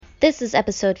This is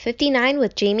episode 59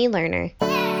 with Jamie Lerner.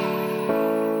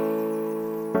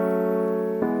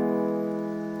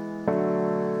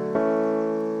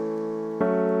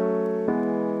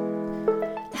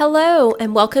 Hello,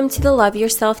 and welcome to the Love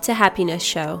Yourself to Happiness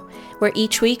show, where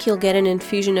each week you'll get an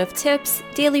infusion of tips,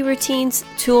 daily routines,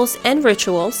 tools, and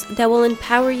rituals that will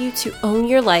empower you to own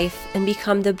your life and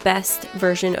become the best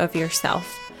version of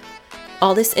yourself.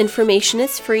 All this information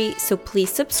is free, so please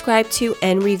subscribe to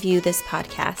and review this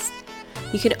podcast.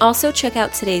 You can also check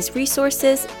out today's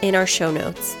resources in our show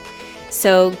notes.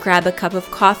 So grab a cup of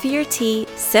coffee or tea,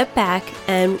 sit back,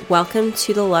 and welcome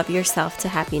to the Love Yourself to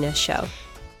Happiness show.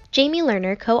 Jamie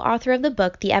Lerner, co-author of the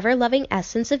book The Ever-Loving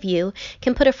Essence of You,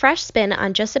 can put a fresh spin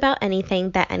on just about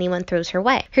anything that anyone throws her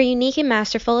way. Her unique and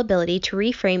masterful ability to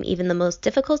reframe even the most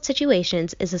difficult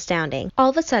situations is astounding. All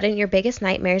of a sudden, your biggest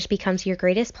nightmares becomes your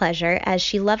greatest pleasure as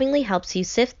she lovingly helps you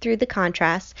sift through the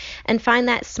contrasts and find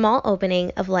that small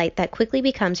opening of light that quickly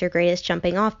becomes your greatest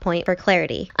jumping off point for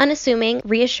clarity. Unassuming,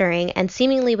 reassuring, and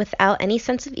seemingly without any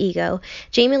sense of ego,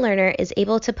 Jamie Lerner is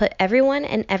able to put everyone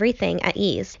and everything at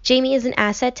ease. Jamie is an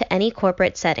asset to any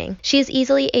corporate setting. She is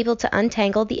easily able to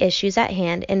untangle the issues at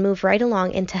hand and move right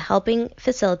along into helping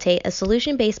facilitate a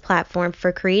solution-based platform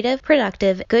for creative,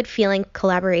 productive, good-feeling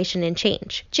collaboration and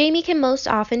change. Jamie can most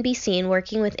often be seen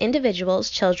working with individuals,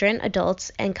 children,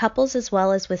 adults, and couples as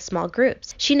well as with small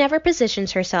groups. She never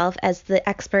positions herself as the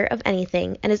expert of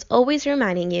anything and is always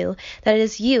reminding you that it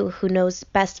is you who knows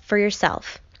best for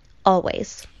yourself.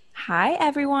 Always. Hi,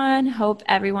 everyone. Hope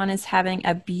everyone is having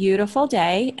a beautiful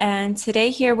day. And today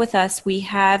here with us, we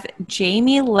have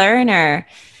Jamie Lerner.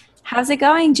 How's it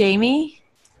going, Jamie?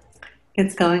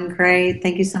 It's going great.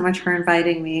 Thank you so much for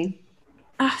inviting me.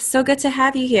 So good to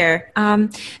have you here.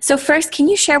 So first, can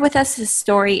you share with us a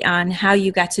story on how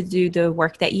you got to do the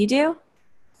work that you do?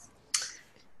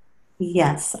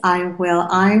 Yes, I will.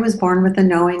 I was born with a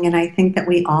knowing, and I think that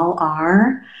we all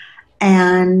are.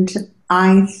 And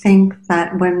I think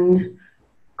that when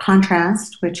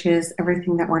contrast, which is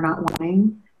everything that we're not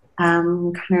wanting,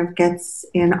 kind of gets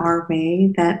in our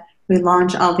way, that we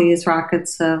launch all these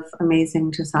rockets of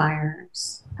amazing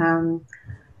desires.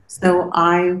 So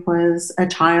I was a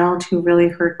child who really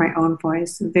heard my own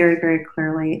voice very, very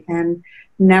clearly and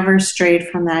never strayed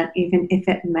from that, even if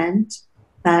it meant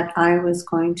that I was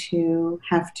going to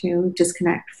have to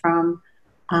disconnect from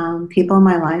people in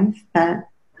my life that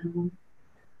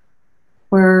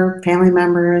were family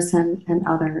members and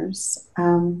others.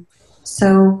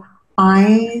 So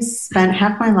I spent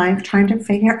half my life trying to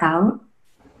figure out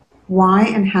why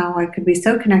and how I could be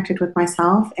so connected with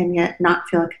myself and yet not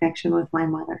feel a connection with my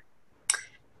mother.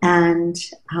 And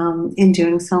in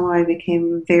doing so, I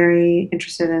became very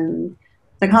interested in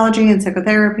psychology and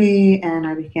psychotherapy, and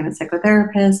I became a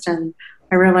psychotherapist, and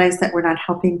I realized that we're not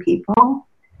helping people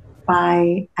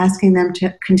by asking them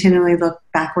to continually look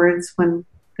backwards when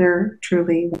they're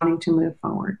truly wanting to move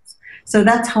forwards. So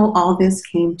that's how all this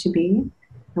came to be.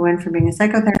 I went from being a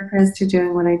psychotherapist to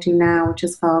doing what I do now, which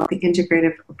is called the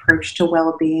integrative approach to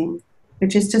well-being,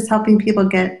 which is just helping people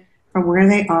get from where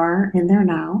they are in their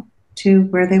now to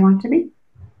where they want to be.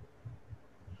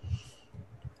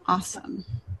 Awesome.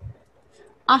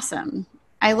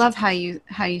 I love how you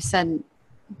said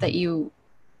that you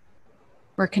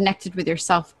were connected with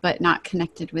yourself, but not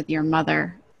connected with your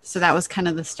mother. So that was kind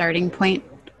of the starting point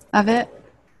of it?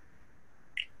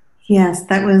 Yes,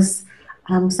 that was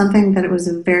something that it was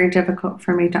very difficult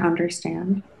for me to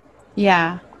understand.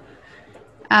 Yeah.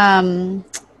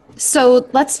 So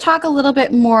let's talk a little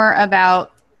bit more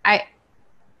about, I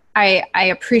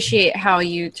appreciate how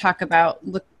you talk about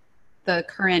the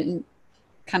current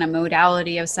kind of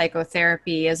modality of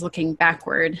psychotherapy as looking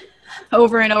backward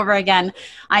over and over again.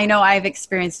 I know I've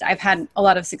had a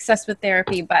lot of success with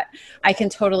therapy, but I can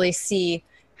totally see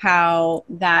how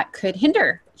that could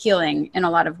hinder healing in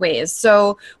a lot of ways.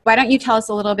 So why don't you tell us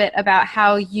a little bit about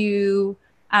how you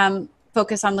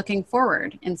focus on looking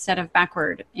forward instead of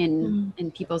backward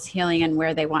in people's healing and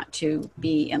where they want to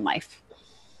be in life?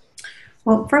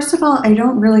 Well, first of all, I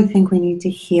don't really think we need to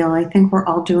heal. I think we're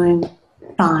all doing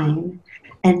fine.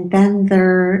 And then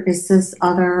there is this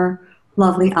other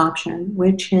lovely option,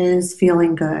 which is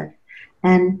feeling good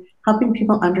and helping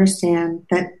people understand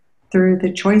that through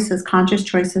the choices, conscious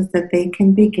choices that they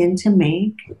can begin to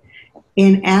make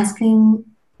in asking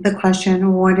the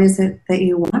question, what is it that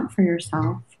you want for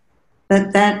yourself?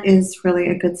 That is really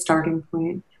a good starting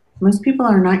point. Most people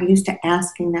are not used to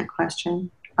asking that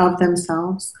question of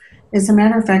themselves. As a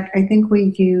matter of fact, I think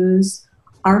we use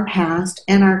our past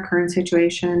and our current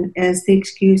situation as the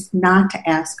excuse not to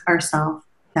ask ourselves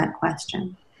that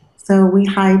question. So we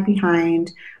hide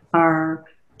behind our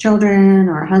children,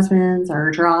 our husbands, our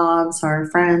jobs, our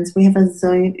friends. We have a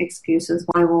zillion excuses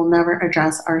why we'll never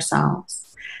address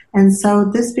ourselves. And so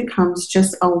this becomes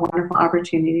just a wonderful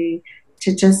opportunity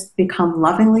to just become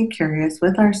lovingly curious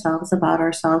with ourselves, about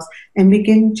ourselves, and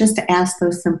begin just to ask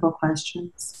those simple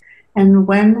questions. And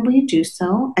when we do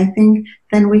so, I think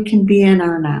then we can be in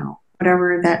our now,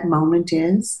 whatever that moment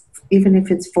is, even if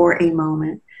it's for a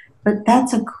moment. But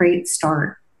that's a great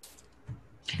start.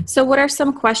 So what are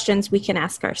some questions we can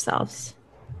ask ourselves?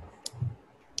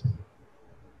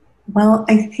 Well,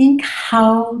 I think,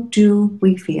 how do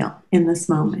we feel in this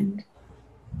moment?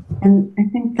 And I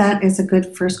think that is a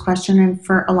good first question. And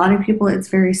for a lot of people, it's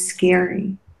very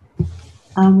scary.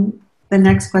 The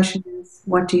next question is,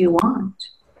 what do you want?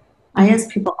 I ask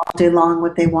people all day long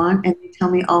what they want, and they tell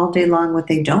me all day long what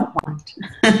they don't want.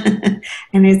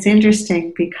 And it's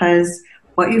interesting because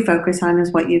what you focus on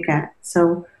is what you get.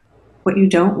 So what you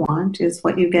don't want is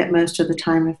what you get most of the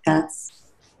time, if that's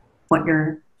what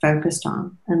you're focused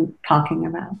on and talking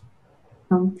about.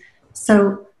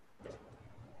 So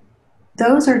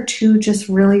those are two just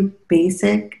really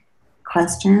basic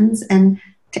questions, and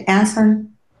to ask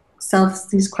ourselves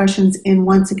these questions in,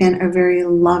 once again, a very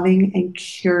loving and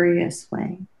curious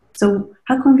way. So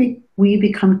how can we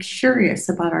become curious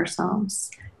about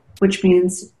ourselves, which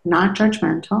means not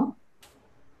judgmental,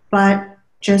 but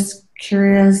just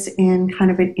curious in kind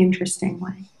of an interesting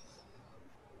way.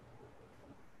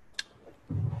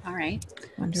 All right.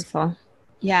 Wonderful.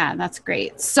 Yeah, that's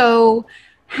great. So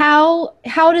how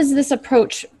does this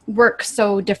approach work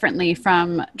so differently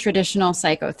from traditional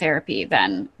psychotherapy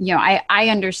then? You know, I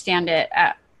understand it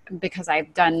because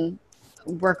I've done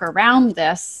work around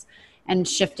this and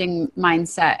shifting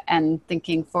mindset and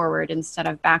thinking forward instead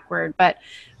of backward. But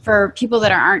for people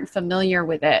that aren't familiar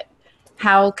with it,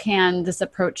 how can this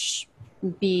approach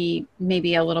be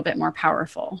maybe a little bit more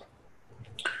powerful?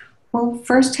 Well,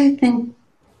 first, I think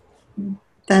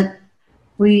that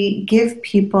we give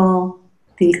people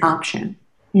the option,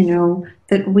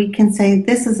 that we can say,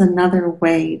 this is another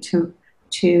way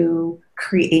to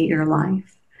create your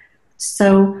life.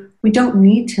 So we don't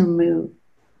need to move.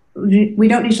 We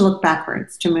don't need to look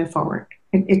backwards to move forward.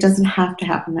 It doesn't have to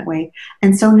happen that way.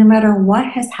 And so no matter what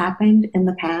has happened in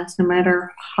the past, no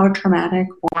matter how traumatic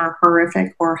or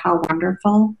horrific or how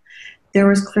wonderful, there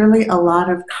was clearly a lot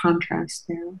of contrast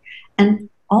there. And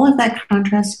all of that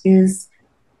contrast is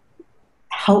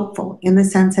helpful in the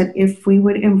sense that if we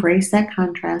would embrace that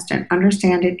contrast and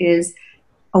understand it is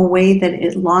a way that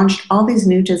it launched all these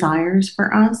new desires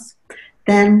for us,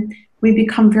 then we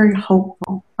become very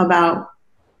hopeful about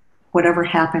whatever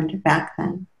happened back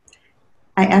then.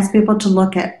 I ask people to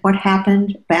look at what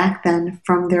happened back then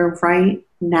from their right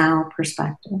now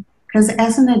perspective. Because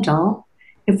as an adult,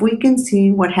 if we can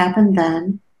see what happened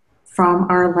then from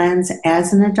our lens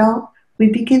as an adult, we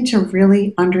begin to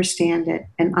really understand it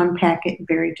and unpack it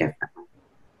very differently.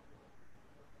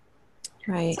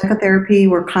 Right. Psychotherapy,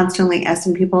 we're constantly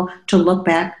asking people to look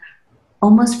back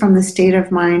almost from the state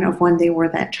of mind of when they were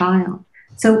that child.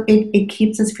 So it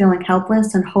keeps us feeling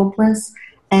helpless and hopeless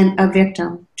and a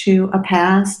victim to a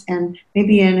past and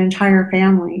maybe an entire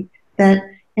family that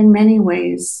in many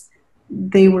ways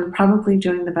they were probably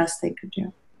doing the best they could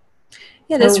do.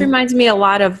 Yeah, this reminds me a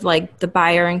lot of like the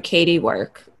Byron Katie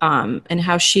work, and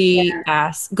how she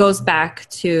goes back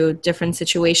to different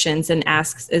situations and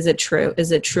asks, is it true?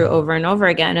 Is it true over and over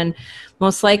again? And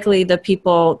most likely the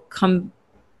people come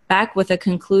back with a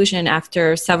conclusion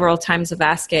after several times of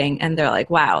asking, and they're like,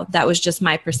 wow, that was just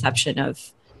my perception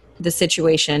of the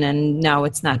situation, and no,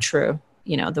 it's not true,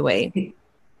 the way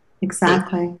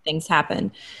exactly things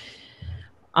happen.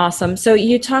 Awesome. So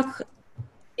you talk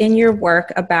in your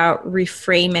work about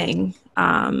reframing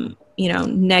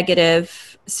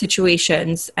negative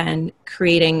situations and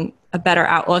creating a better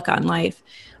outlook on life.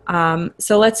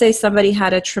 So let's say somebody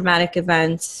had a traumatic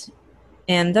event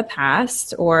in the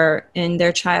past or in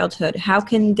their childhood. How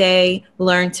can they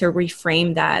learn to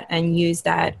reframe that and use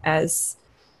that as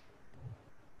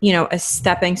a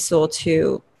stepping stool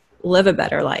to live a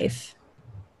better life?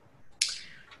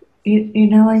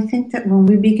 I think that when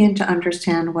we begin to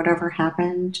understand whatever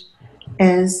happened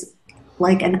is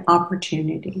like an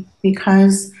opportunity,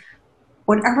 because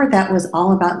whatever that was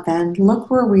all about then, look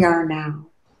where we are now.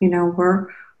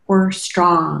 We're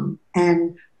strong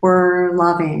and we're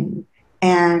loving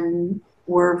and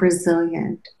we're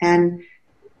resilient, and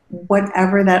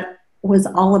whatever that was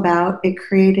all about, it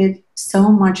created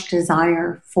so much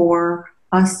desire for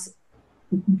us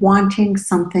wanting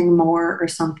something more or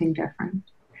something different.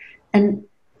 And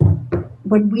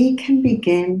when we can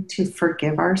begin to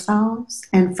forgive ourselves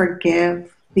and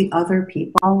forgive the other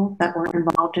people that were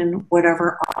involved in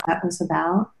whatever all that was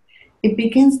about, it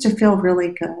begins to feel really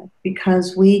good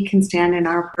because we can stand in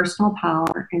our personal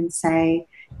power and say,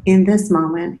 in this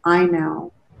moment, I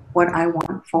know what I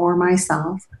want for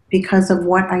myself because of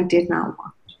what I did not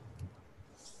want.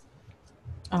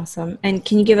 Awesome. And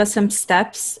can you give us some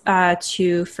steps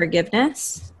to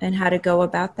forgiveness and how to go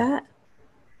about that?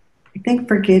 I think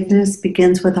forgiveness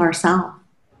begins with ourselves.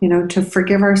 To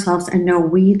forgive ourselves and know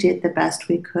we did the best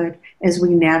we could as we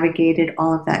navigated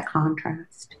all of that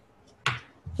contrast.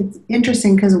 It's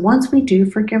interesting because once we do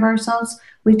forgive ourselves,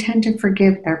 we tend to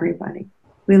forgive everybody.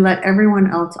 We let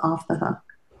everyone else off the hook.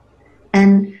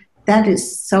 And that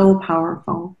is so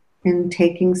powerful in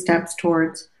taking steps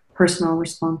towards personal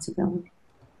responsibility.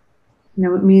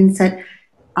 It means that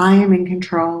I am in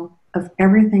control of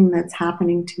everything that's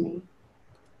happening to me.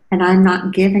 And I'm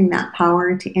not giving that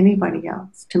power to anybody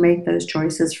else to make those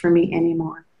choices for me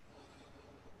anymore.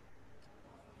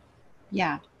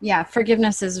 Yeah.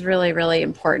 Forgiveness is really, really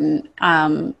important.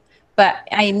 But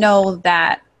I know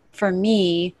that for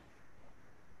me,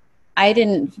 I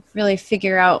didn't really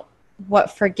figure out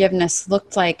what forgiveness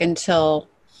looked like until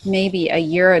maybe a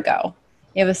year ago.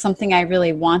 It was something I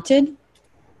really wanted,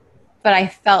 but I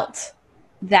felt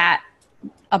that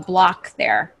a block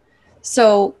there.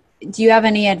 So do you have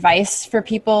any advice for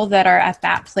people that are at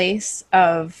that place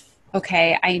of,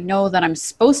 okay, I know that I'm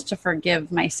supposed to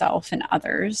forgive myself and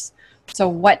others. So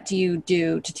what do you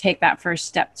do to take that first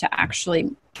step to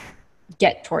actually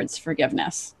get towards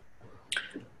forgiveness?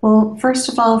 Well, first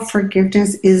of all,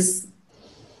 forgiveness is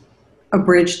a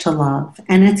bridge to love,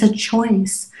 and it's a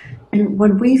choice. And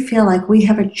when we feel like we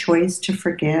have a choice to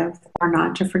forgive or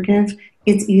not to forgive,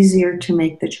 it's easier to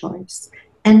make the choice.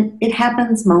 And it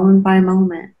happens moment by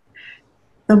moment.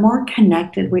 The more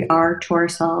connected we are to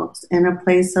ourselves in a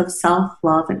place of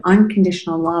self-love and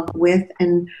unconditional love with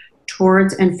and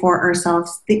towards and for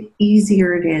ourselves, the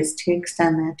easier it is to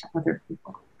extend that to other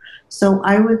people. So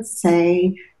I would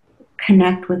say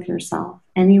connect with yourself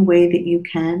any way that you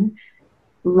can.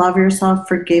 Love yourself,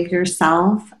 forgive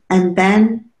yourself, and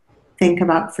then think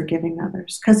about forgiving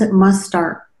others, because it must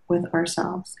start with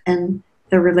ourselves and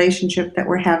the relationship that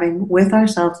we're having with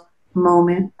ourselves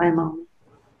moment by moment.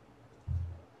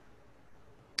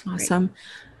 Awesome.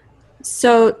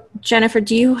 So Jennifer,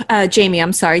 Jamie,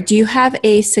 do you have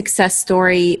a success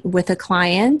story with a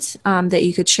client that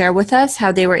you could share with us,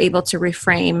 how they were able to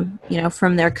reframe,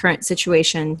 from their current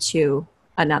situation to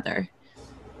another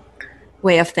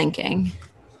way of thinking?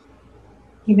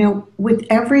 With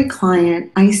every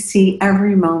client, I see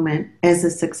every moment as a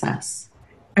success.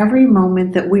 Every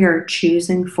moment that we are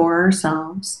choosing for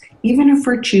ourselves, even if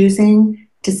we're choosing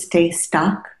to stay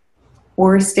stuck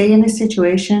or stay in a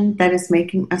situation that is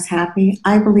making us happy,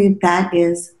 I believe that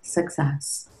is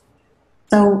success.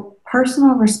 So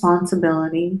personal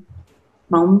responsibility,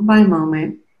 moment by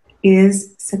moment,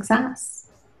 is success.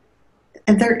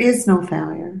 And there is no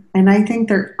failure. And I think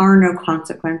there are no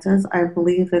consequences. I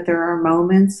believe that there are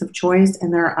moments of choice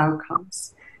and there are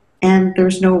outcomes. And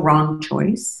there's no wrong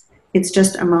choice. It's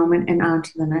just a moment and on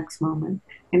to the next moment.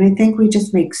 And I think we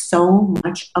just make so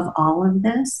much of all of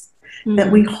this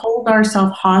that we hold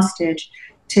ourselves hostage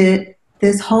to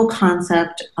this whole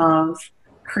concept of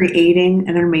creating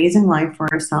an amazing life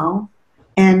for ourselves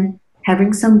and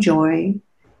having some joy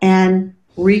and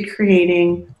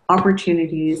recreating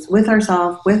opportunities with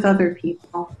ourselves, with other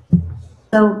people.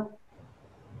 So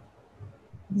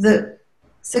the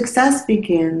success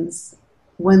begins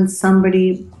when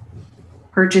somebody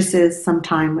purchases some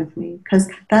time with me, because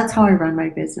that's how I run my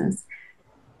business.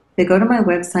 They go to my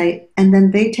website and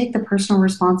then they take the personal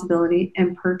responsibility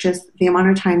and purchase the amount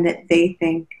of time that they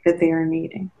think that they are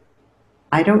needing.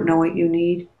 I don't know what you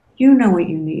need. You know what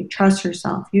you need. Trust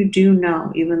yourself. You do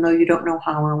know, even though you don't know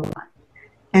how or why.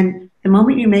 And the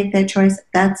moment you make that choice,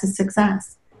 that's a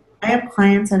success. I have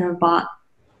clients that have bought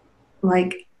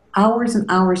like hours and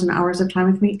hours and hours of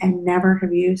time with me and never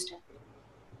have used it.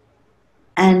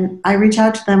 And I reach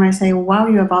out to them. I say, wow,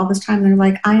 you have all this time. They're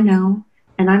like, I know.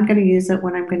 And I'm going to use it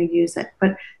when I'm going to use it.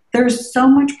 But there's so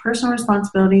much personal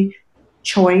responsibility,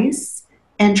 choice,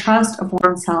 and trust of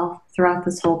oneself throughout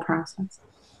this whole process.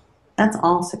 That's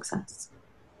all success.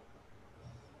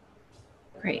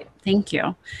 Great. Thank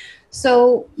you.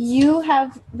 So you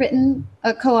have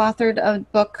co-authored a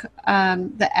book,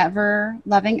 The Ever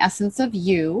Loving Essence of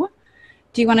You.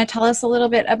 Do you want to tell us a little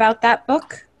bit about that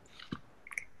book?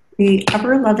 The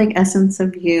Ever Loving Essence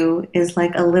of You is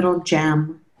like a little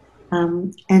gem.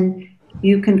 And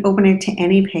you can open it to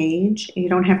any page. You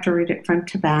don't have to read it front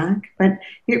to back. But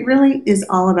it really is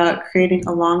all about creating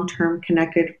a long-term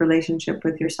connected relationship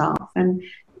with yourself. And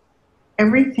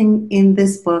everything in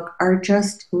this book are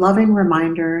just loving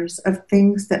reminders of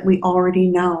things that we already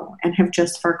know and have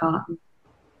just forgotten.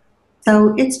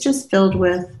 So it's just filled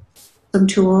with some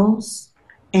tools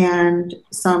and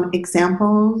some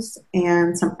examples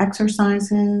and some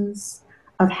exercises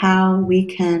of how we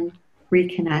can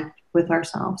reconnect with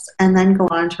ourselves and then go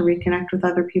on to reconnect with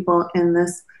other people in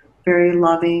this very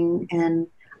loving and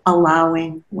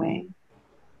allowing way.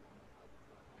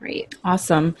 Great.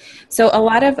 Awesome. So a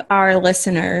lot of our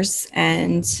listeners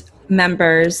and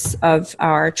members of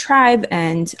our tribe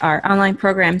and our online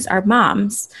programs are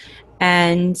moms.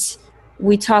 And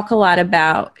we talk a lot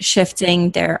about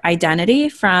shifting their identity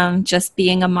from just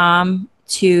being a mom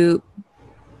to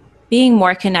being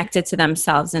more connected to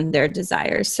themselves and their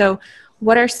desires. So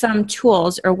what are some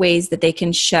tools or ways that they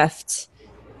can shift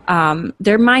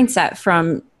their mindset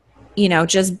from,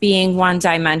 just being one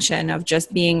dimension of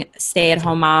just being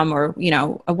stay-at-home mom or,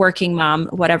 a working mom,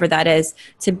 whatever that is,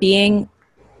 to being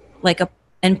like a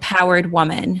empowered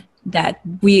woman that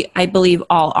I believe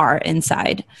all are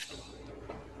inside?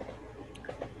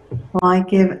 Well, I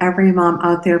give every mom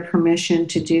out there permission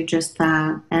to do just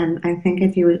that. And I think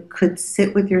if you could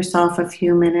sit with yourself a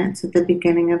few minutes at the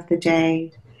beginning of the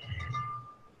day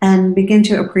and begin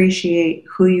to appreciate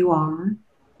who you are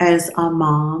as a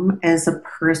mom, as a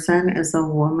person, as a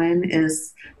woman,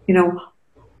 as,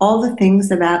 all the things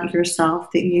about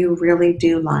yourself that you really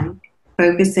do like,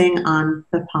 focusing on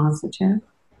the positive.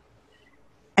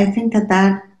 I think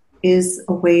that is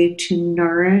a way to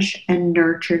nourish and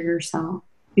nurture yourself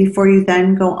before you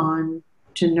then go on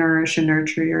to nourish and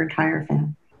nurture your entire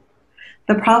family.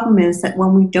 The problem is that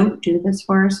when we don't do this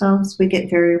for ourselves, we get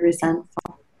very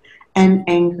resentful and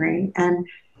angry. And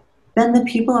then the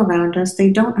people around us, they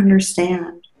don't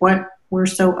understand what we're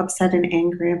so upset and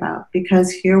angry about,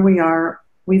 because here we are,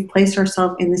 we've placed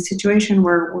ourselves in the situation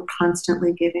where we're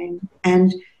constantly giving,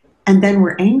 and then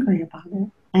we're angry about it.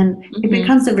 And it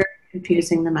becomes a very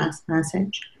confusing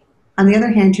message. On the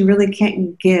other hand, you really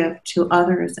can't give to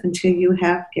others until you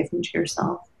have given to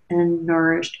yourself and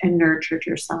nourished and nurtured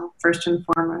yourself first and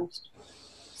foremost.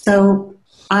 So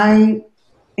I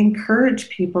encourage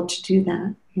people to do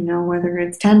that, whether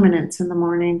it's 10 minutes in the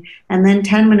morning and then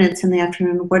 10 minutes in the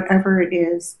afternoon, whatever it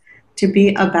is, to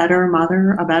be a better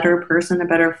mother, a better person, a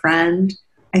better friend.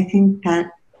 I think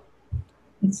that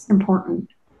it's important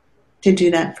to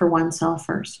do that for oneself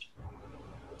first.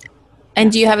 And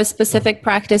do you have a specific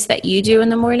practice that you do in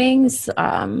the mornings,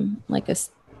 like a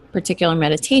particular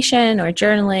meditation or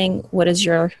journaling? What does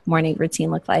your morning routine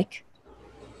look like?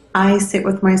 I sit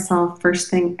with myself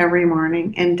first thing every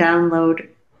morning and download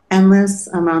endless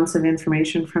amounts of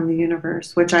information from the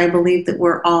universe, which I believe that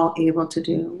we're all able to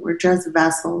do. We're just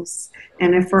vessels.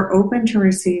 And if we're open to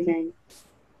receiving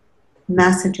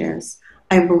messages,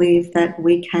 I believe that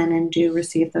we can and do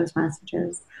receive those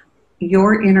messages.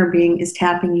 Your inner being is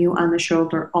tapping you on the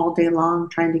shoulder all day long,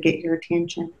 trying to get your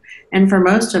attention. And for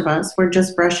most of us, we're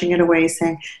just brushing it away,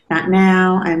 saying, not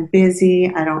now, I'm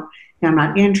busy, I'm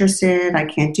not interested, I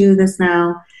can't do this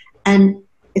now. And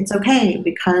it's okay,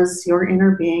 because your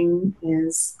inner being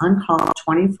is on call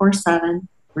 24/7,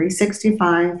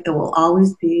 365. It will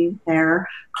always be there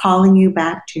calling you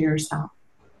back to yourself.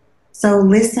 So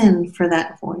listen for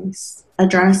that voice,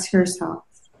 address yourself,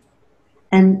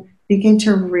 and begin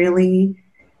to really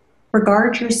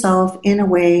regard yourself in a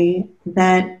way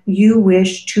that you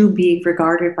wish to be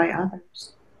regarded by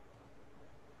others.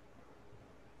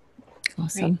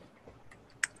 Awesome. Great.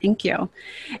 Thank you.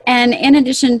 And in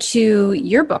addition to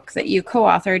your book that you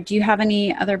co-authored, do you have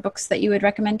any other books that you would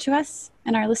recommend to us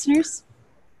and our listeners?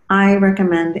 I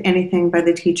recommend anything by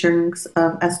the teachings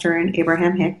of Esther and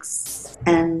Abraham Hicks.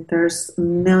 And there's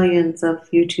millions of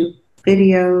YouTube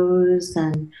videos,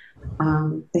 and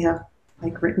they have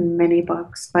written many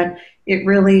books, but it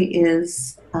really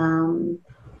is so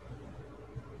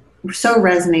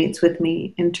resonates with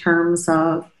me in terms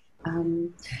of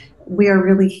we are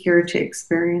really here to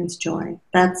experience joy.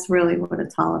 That's really what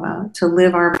it's all about, to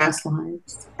live our best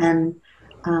lives and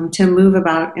to move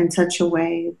about in such a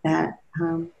way that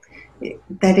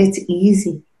that it's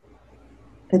easy,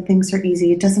 that things are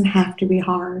easy. It doesn't have to be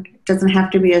hard. It doesn't have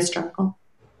to be a struggle.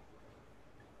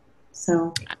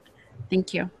 So,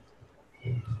 thank you.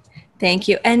 Thank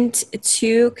you. And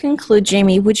to conclude,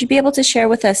 Jamie, would you be able to share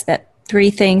with us that 3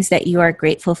 things that you are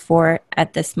grateful for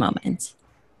at this moment?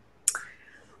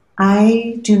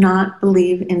 I do not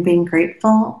believe in being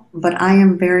grateful, but I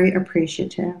am very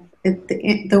appreciative.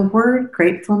 The word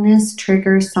gratefulness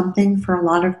triggers something for a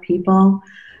lot of people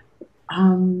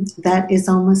that is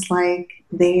almost like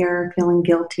they are feeling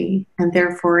guilty, and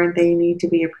therefore they need to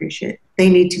be appreciated. They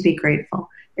need to be grateful.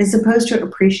 as opposed to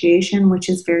appreciation, which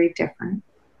is very different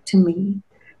to me.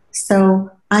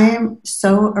 So I am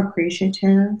so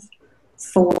appreciative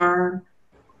for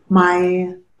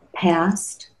my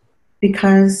past,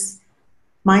 because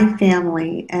my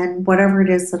family and whatever it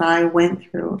is that I went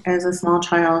through as a small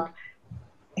child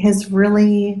has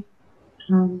really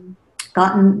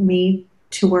gotten me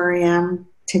to where I am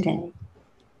today,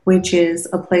 which is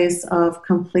a place of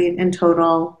complete and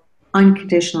total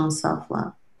unconditional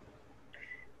self-love.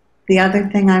 The other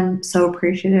thing I'm so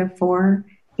appreciative for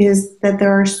is that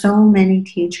there are so many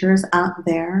teachers out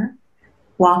there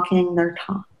walking their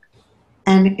talk.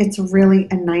 And it's really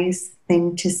a nice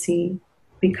thing to see,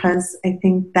 because I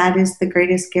think that is the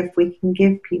greatest gift we can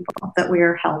give people that we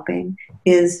are helping,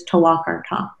 is to walk our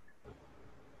talk.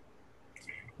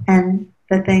 And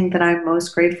the thing that I'm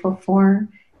most grateful for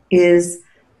is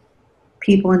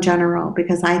people in general,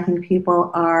 because I think people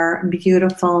are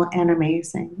beautiful and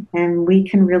amazing, and we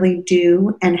can really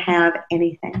do and have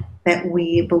anything that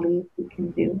we believe we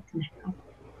can do and have.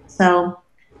 So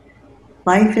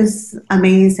life is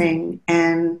amazing,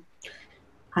 and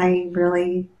I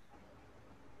really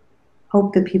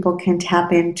hope that people can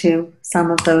tap into some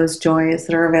of those joys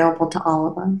that are available to all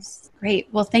of us. Great.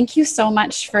 Well, thank you so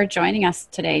much for joining us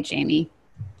today, Jamie.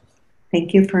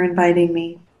 Thank you for inviting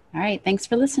me. All right. Thanks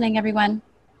for listening, everyone.